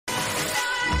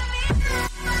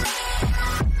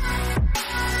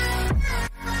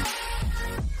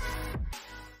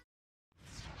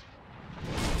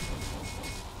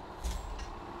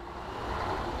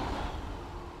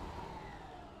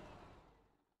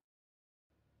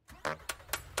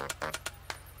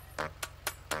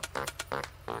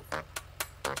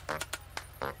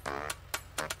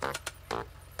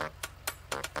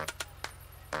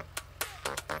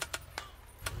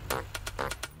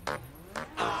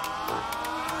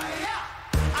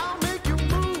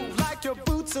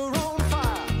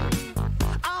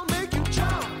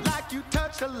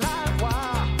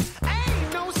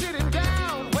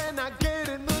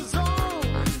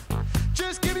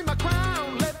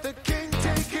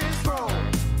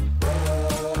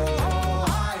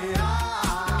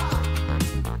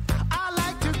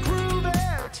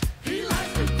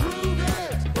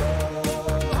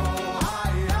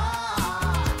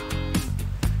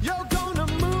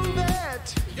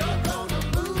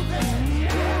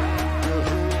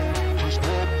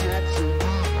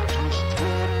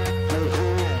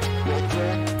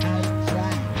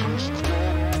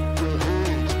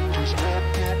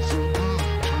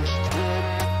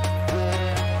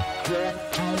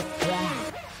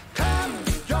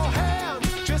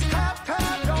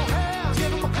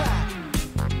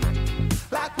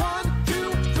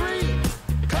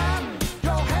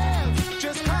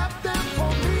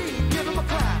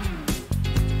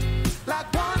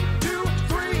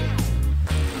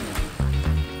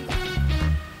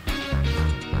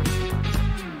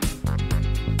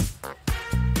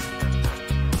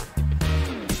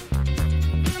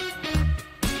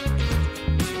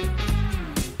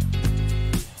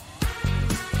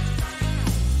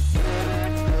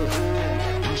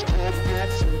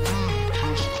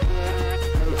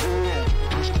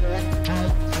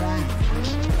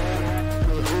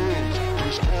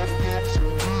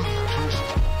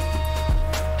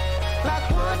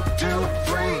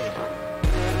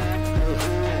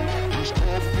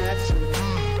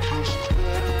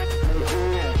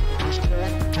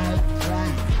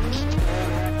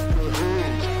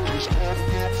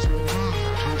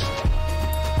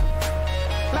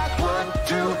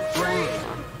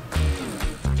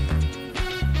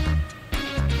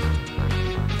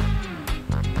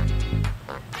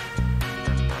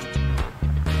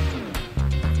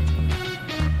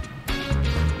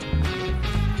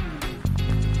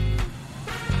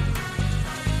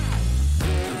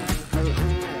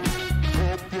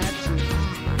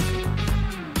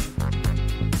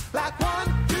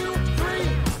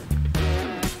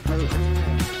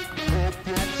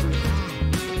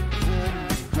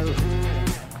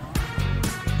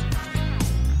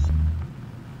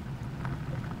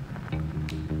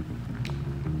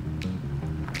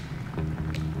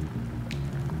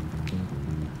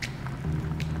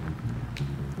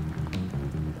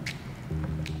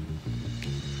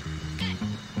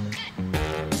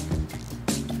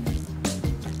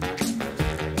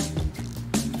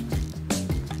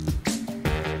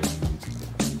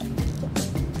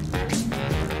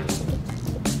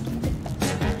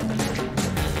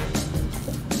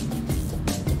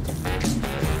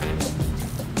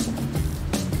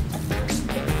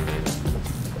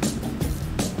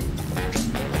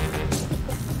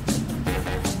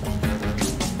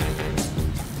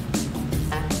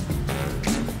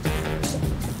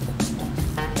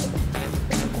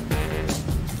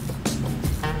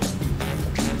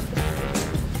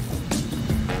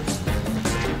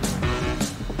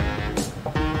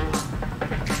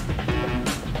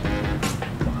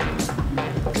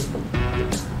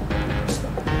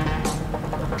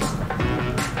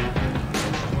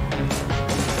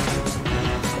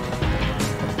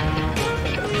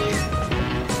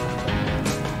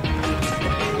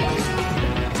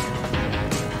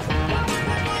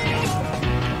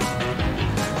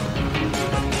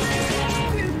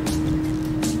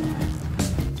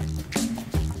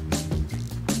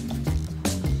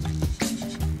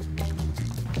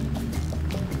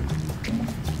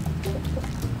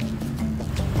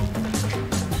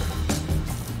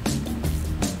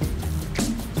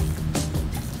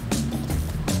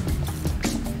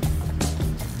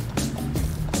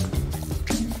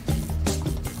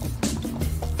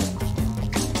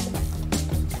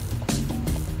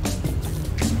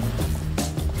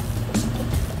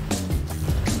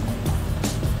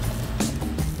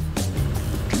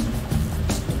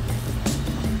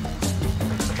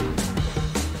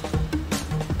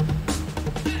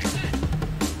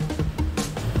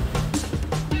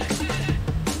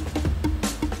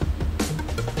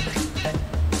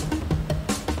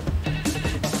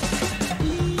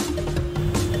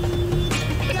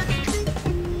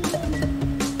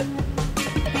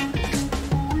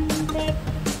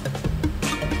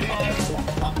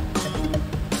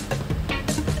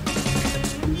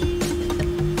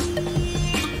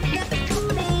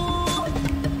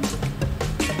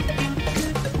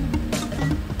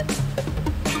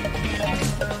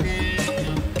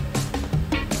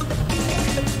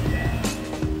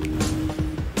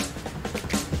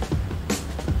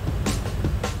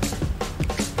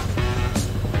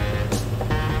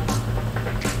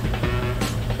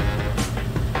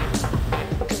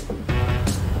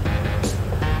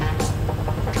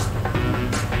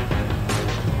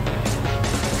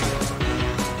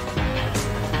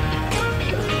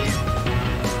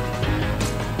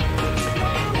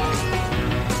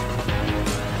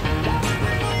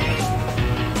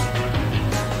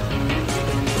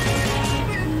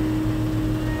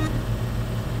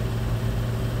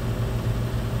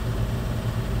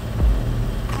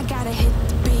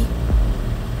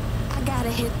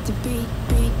the beat,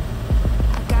 beat.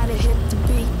 I gotta hit the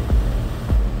beat.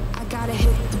 I gotta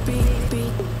hit the beat,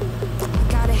 beat. I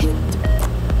gotta hit the beat.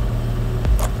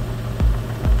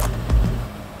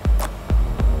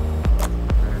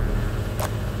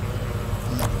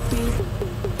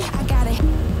 I gotta hit.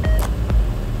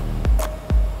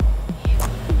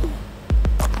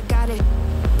 I gotta.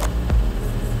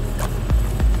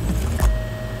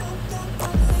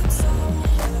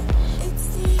 It's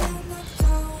the end of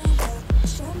October.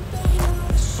 Champagne on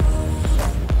the shoulder.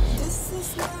 This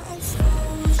is my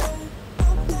exposure.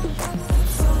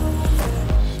 It's over.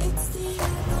 It's the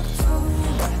end of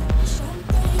October.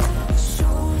 Champagne on the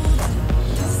shoulder.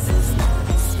 This is my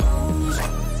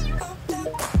exposure.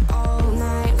 All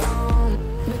night long,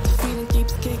 but the feeling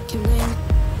keeps kicking in.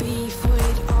 Beef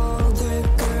with all the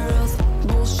girls.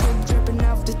 Bullshit dripping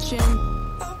off the chin.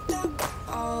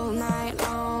 All night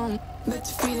long, but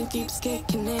the feeling keeps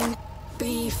kicking in.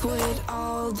 Beef with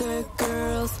all the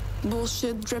girls.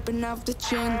 Bullshit dripping off the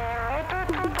chin.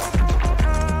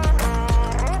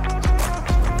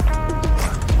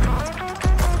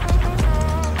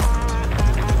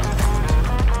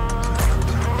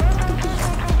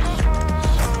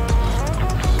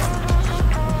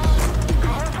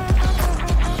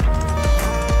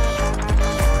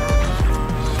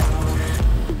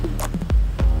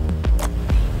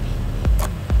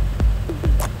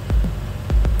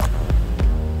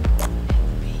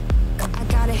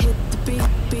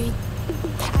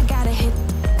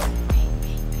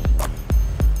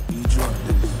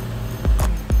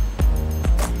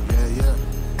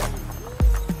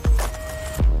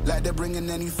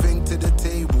 Anything to the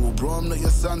table, bro. I'm not your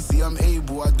son, see I'm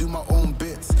able. I do my own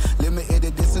bits. Limited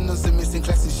edition on some missing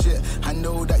classic shit. I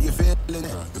know that you're feeling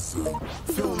it.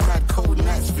 Feel mad, cold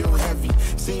nights feel heavy.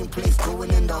 Same place,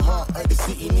 going in the heart of the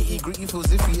city. Nitty gritty feels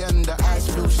iffy and the eyes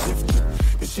feel shifty.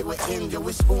 The shit we're in, yo,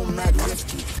 it's all mad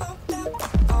risky.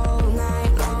 All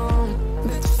night long,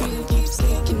 but the feeling keeps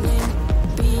kicking in.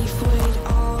 Beef with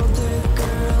all the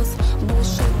girls.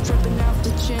 Bullshit dripping off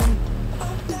the chin.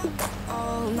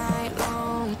 All night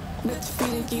long, but the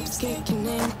feeling keeps kicking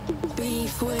in.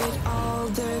 Beef with all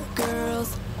the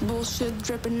girls. Bullshit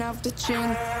dripping off the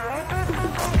chin.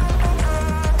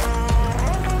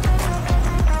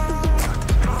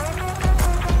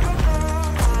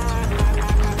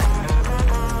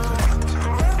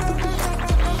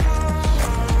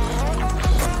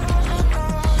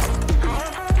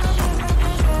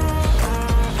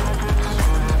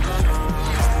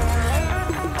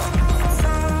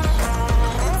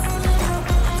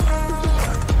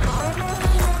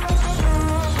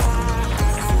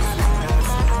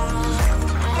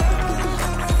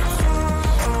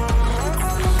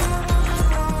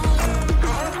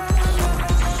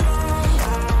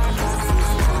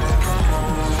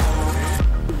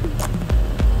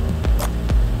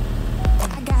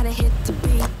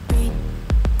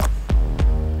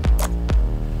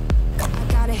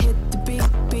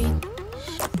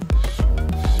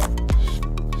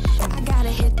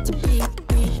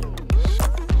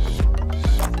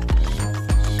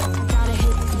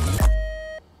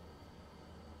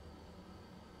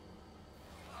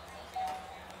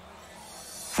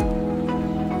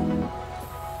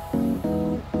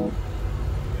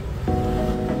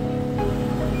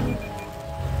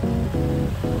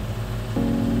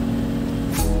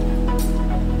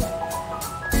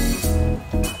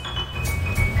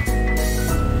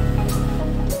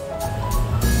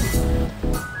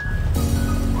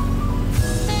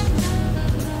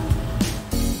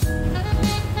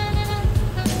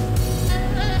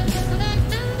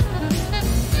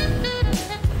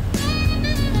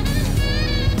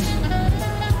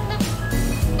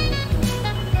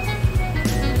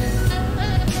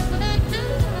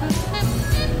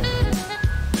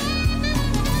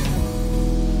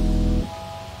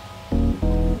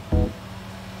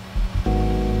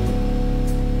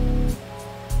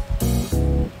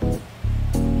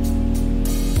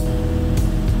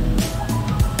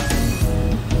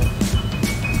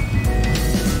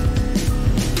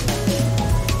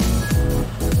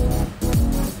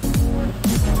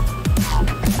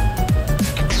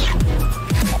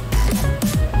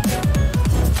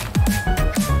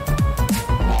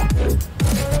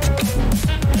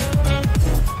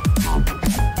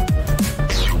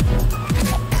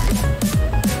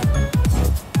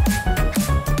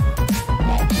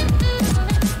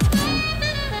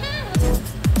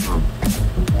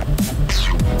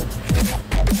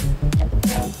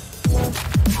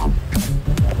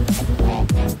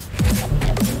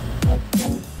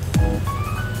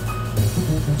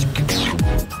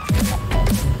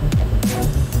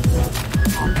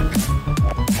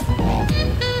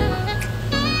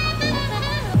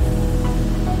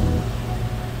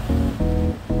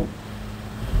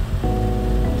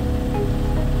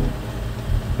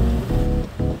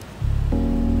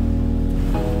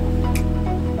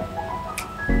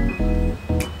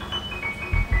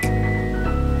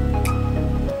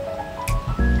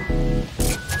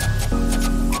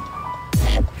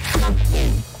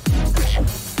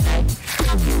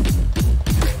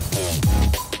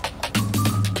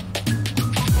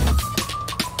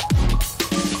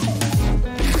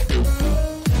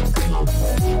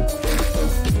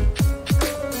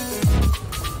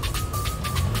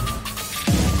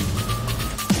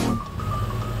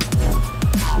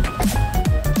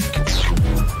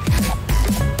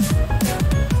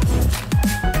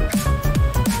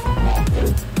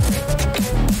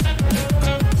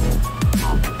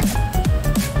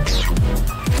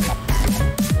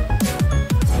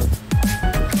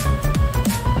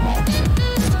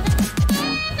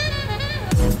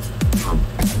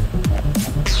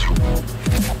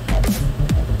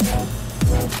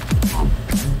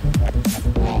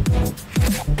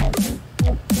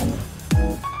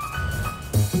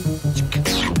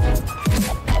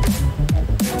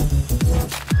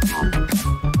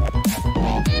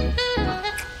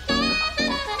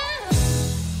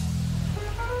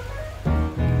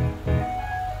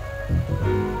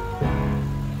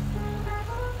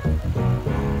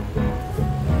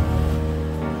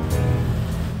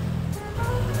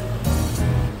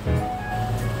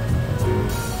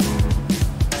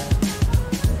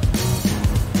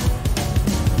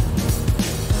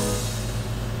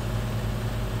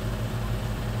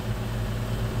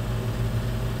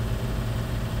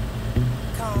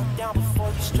 calm down before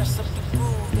you stress up the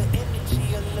groove. The energy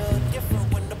a little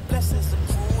different when the blessings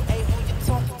accrue. Hey, who you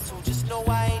talking to? Just know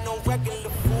I ain't no regular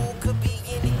fool. Could be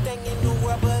anything in the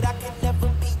world, but I can never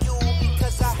be you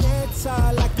because I stand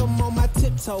tall like I'm on my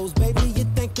tiptoes, baby. You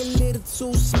think a little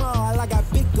too small. I got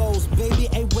big goals, baby.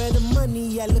 Hey, where the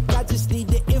money at? Look, I just need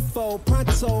the info.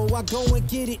 Pronto, I go and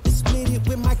get it and split it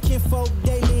with my kinfolk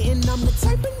daily. And I'm the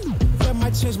type of that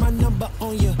might change my number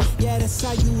on you. Yeah, that's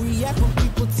how you react when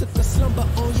people took a slumber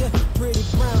on you. Pretty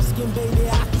brown skin, baby,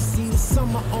 I can see the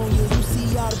summer on you. You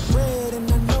see all the bread,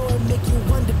 and I know it make you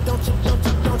wonder, don't you, don't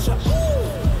you, don't you?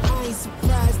 Ooh, I ain't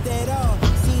surprised at all.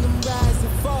 Seen them rise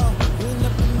and fall. Went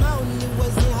up the mountain, it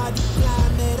wasn't hard to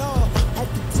climb at all. At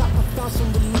the top, I found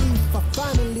some relief. I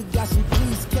finally got some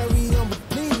peace. Carry on, but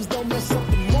please don't mess up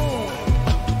the moon.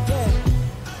 Yeah,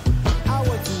 I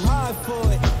worked too hard for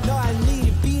it. No, I need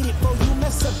to beat it before you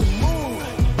mess up the mood.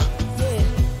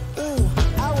 Yeah, ooh,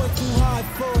 I worked too hard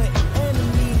for it, and I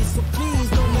need it, so please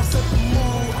don't mess up the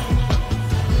mood.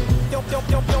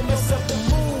 Don't mess up the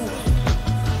mood.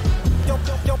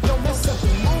 Don't mess up the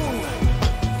mood.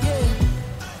 Yeah,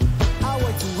 I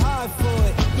worked too hard for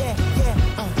it. Yeah,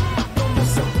 don't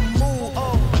mess up the mood.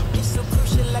 Oh, it's so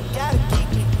crucial, I gotta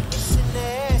keep it. It's in the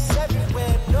air, it's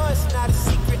everywhere. No, it's not a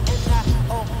secret, and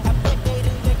I bet they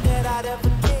didn't think that I'd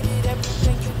ever get it.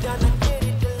 Everything you done, I did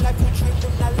it. The life you dreamed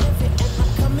and I live it. And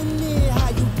I'm coming in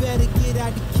high, you better get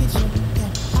out the kitchen.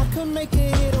 Yeah, I could make a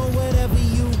hit on whatever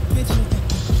you pitching.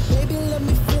 Baby, let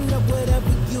me fill up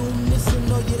whatever you missing.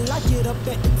 Or you like it up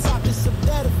at the top, it's a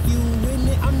better view, isn't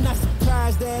it? I'm not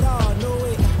surprised at all, no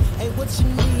way. Hey, what you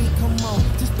need, come on,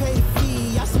 just pay the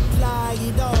fee, I supply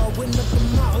it all. Went up the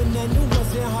mountain and it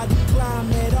wasn't hard to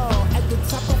climb at all. At the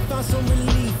top I found some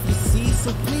relief, you see,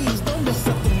 so please don't mess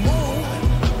up the mood.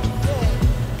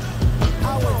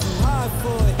 Yeah, I worked too hard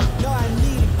for it, no, I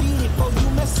need to beat it before you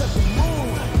mess up the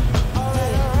mood.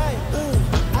 Alright, ooh,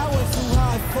 I worked too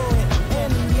hard for it,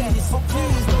 and I need it, so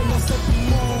please don't mess up the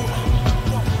mood.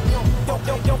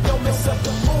 Don't mess up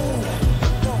the mood.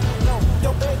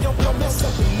 Don't mess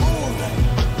up the mood.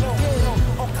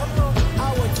 Yeah, oh come on, I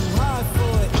worked too hard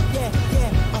for it. Yeah,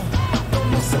 don't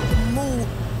mess up the mood.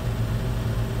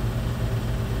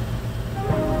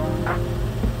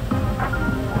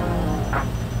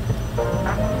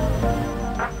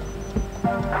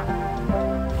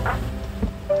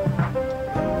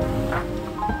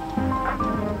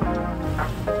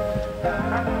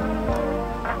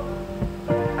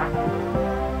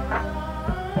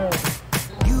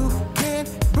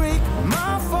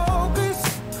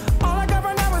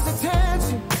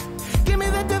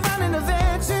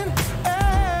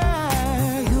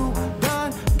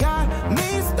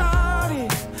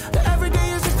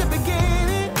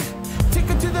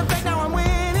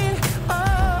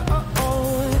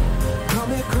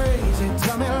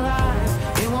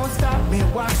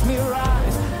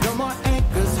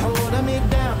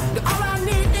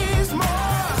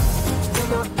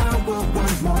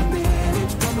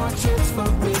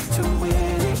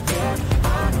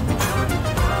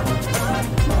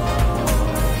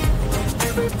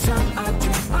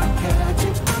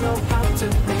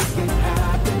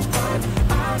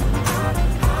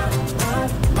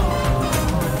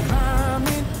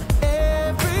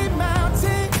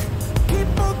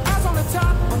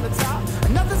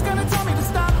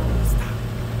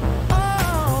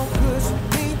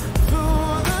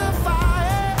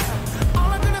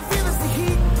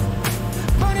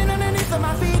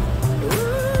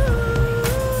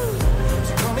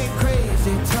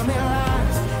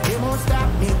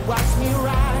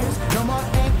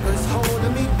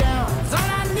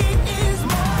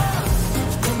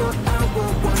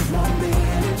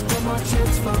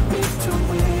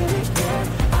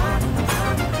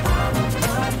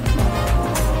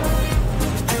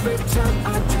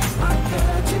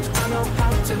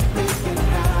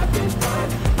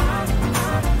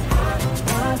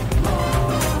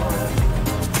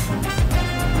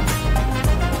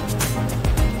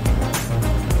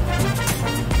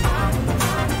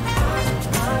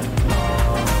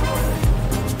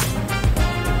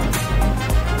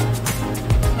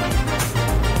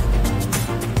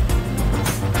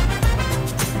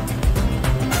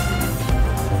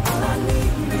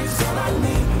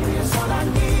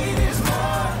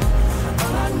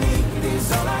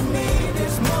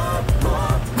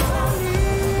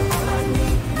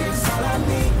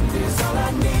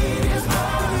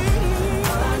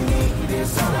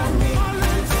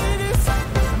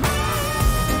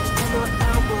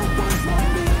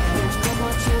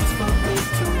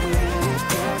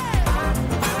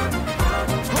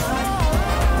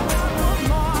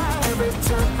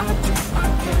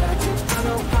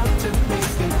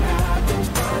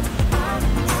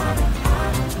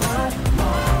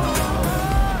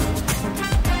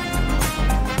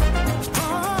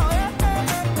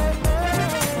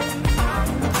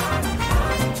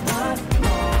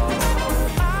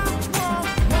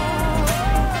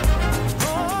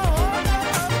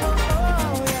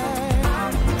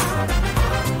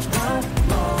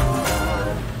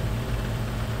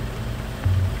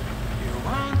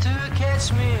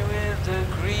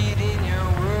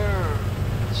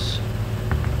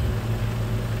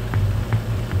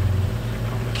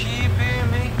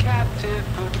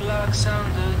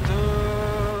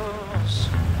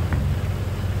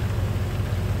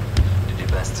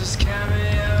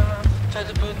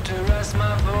 Had to put to rest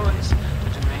my voice,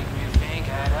 to make me think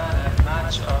I don't have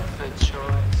much of a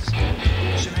choice.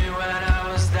 Show me when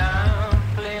I was down,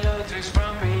 play low tricks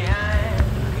from behind,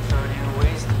 looking for new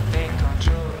ways to take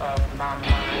control of my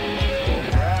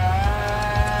mind.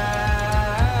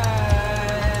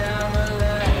 I'm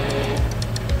alive.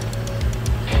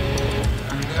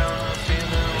 I'm gonna feel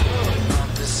the rhythm of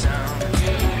the sound,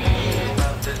 feel the beat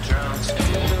of the drums,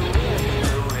 feel the wind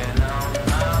blowing on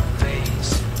my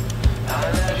face. I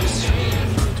let the street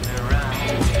put me around,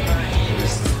 with my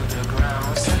heels to the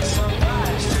ground, send some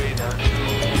vibes straight out to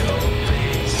your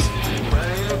face.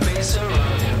 Where you base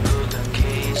around your golden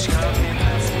cage, got me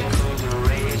magical to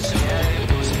rage, yeah, it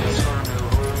boosts me from the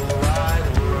whole wide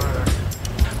world.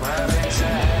 Where things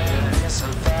are happening so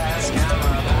fast, got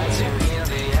my bite you in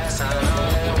the ass, I'm the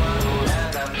only one who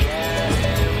end up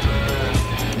getting burned.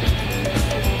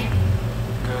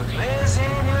 Got glaze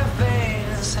in your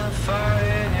veins and fire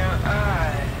in your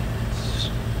eyes.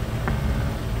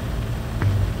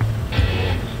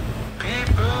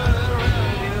 People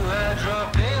around you are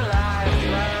dropping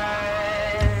lifelines.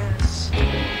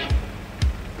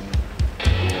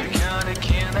 We count a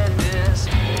can at this,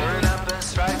 burn up and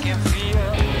strike and feel.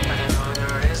 And I know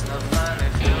there is no fun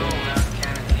if no one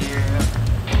can hear.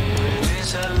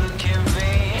 Bridges are looking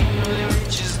vain, the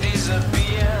riches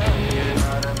disappear. You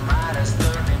know the mind is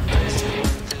turning place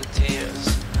into tears.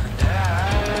 And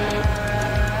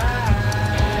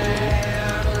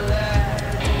I'm alive.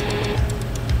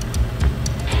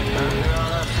 I'm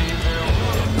gonna feel the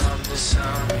warmth of the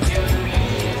sun, feel the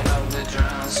beat of the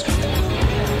drums, feel the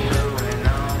wind blowing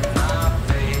on my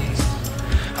face.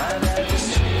 I let the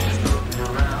streets put me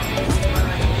around, with my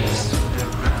heels to the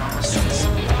ground, send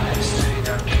some vibes straight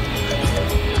up to your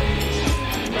face.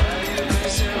 While you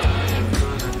race around your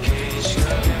golden cage,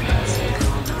 got me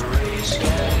magical to rage,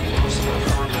 getting closer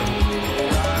from the blue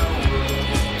wild world.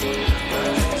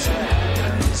 Where things are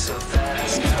happening so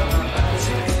fast, got my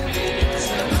body in the ass,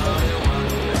 and only one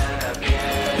who end up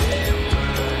getting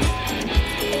burned.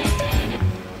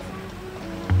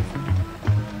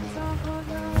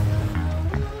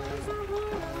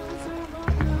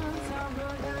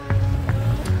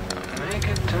 Make a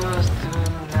toast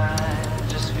tonight,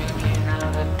 just thinking of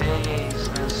the days,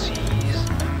 no seas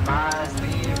and miles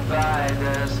divide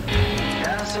us.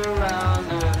 Dance around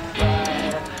the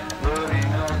fire,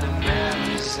 burning all the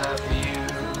memories of you.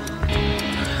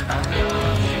 I know